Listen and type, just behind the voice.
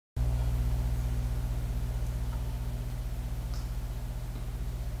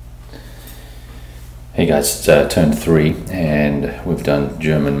Hey guys, it's turn 3 and we've done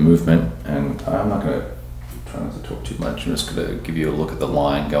German movement, and I'm not going to try not to talk too much. I'm just going to give you a look at the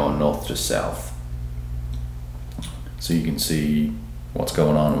line going north to south so you can see what's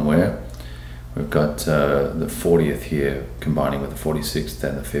going on and where. We've got the 40th here combining with the 46th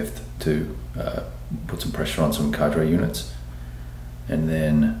and the 5th to put some pressure on some cadre units, and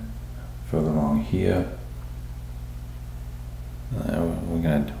then further along here we're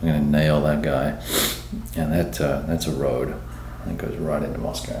gonna nail that guy, and that's a road that goes right into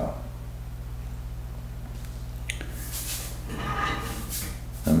Moscow.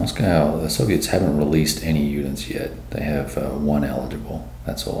 Now Moscow, the Soviets haven't released any units yet. They have one eligible,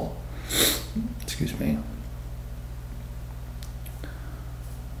 that's all. Excuse me.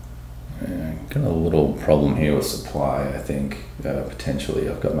 Got a little problem here with supply, I think, potentially.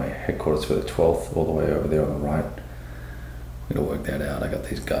 I've got my headquarters for the 12th all the way over there on the right. I'm gonna work that out. I got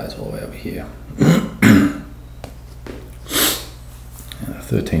these guys all the way over here. And the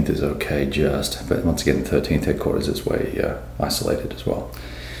 13th is okay just, but once again, the 13th headquarters is way isolated as well.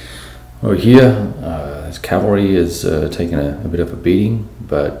 Over here, this cavalry is taking a bit of a beating,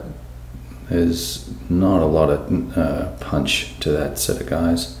 but there's not a lot of punch to that set of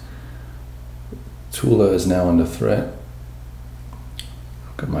guys. Tula is now under threat.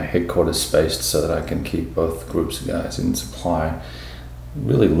 I've got my headquarters spaced so that I can keep both groups of guys in supply.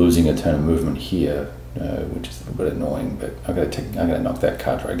 Really losing a turn of movement here, which is a little bit annoying, but I'm gonna knock that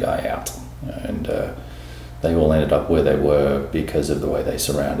cadre guy out. And they all ended up where they were because of the way they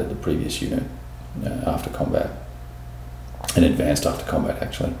surrounded the previous unit after combat, and advanced after combat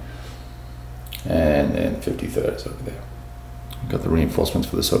actually. And then 53rd is over there. We've got the reinforcements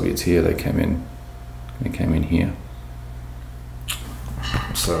for the Soviets here. They came in here.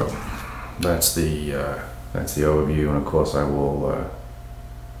 So that's the overview, and of course I will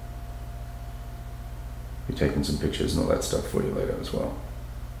be taking some pictures and all that stuff for you later as well.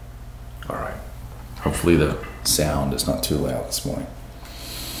 All right. Hopefully the sound is not too loud this morning.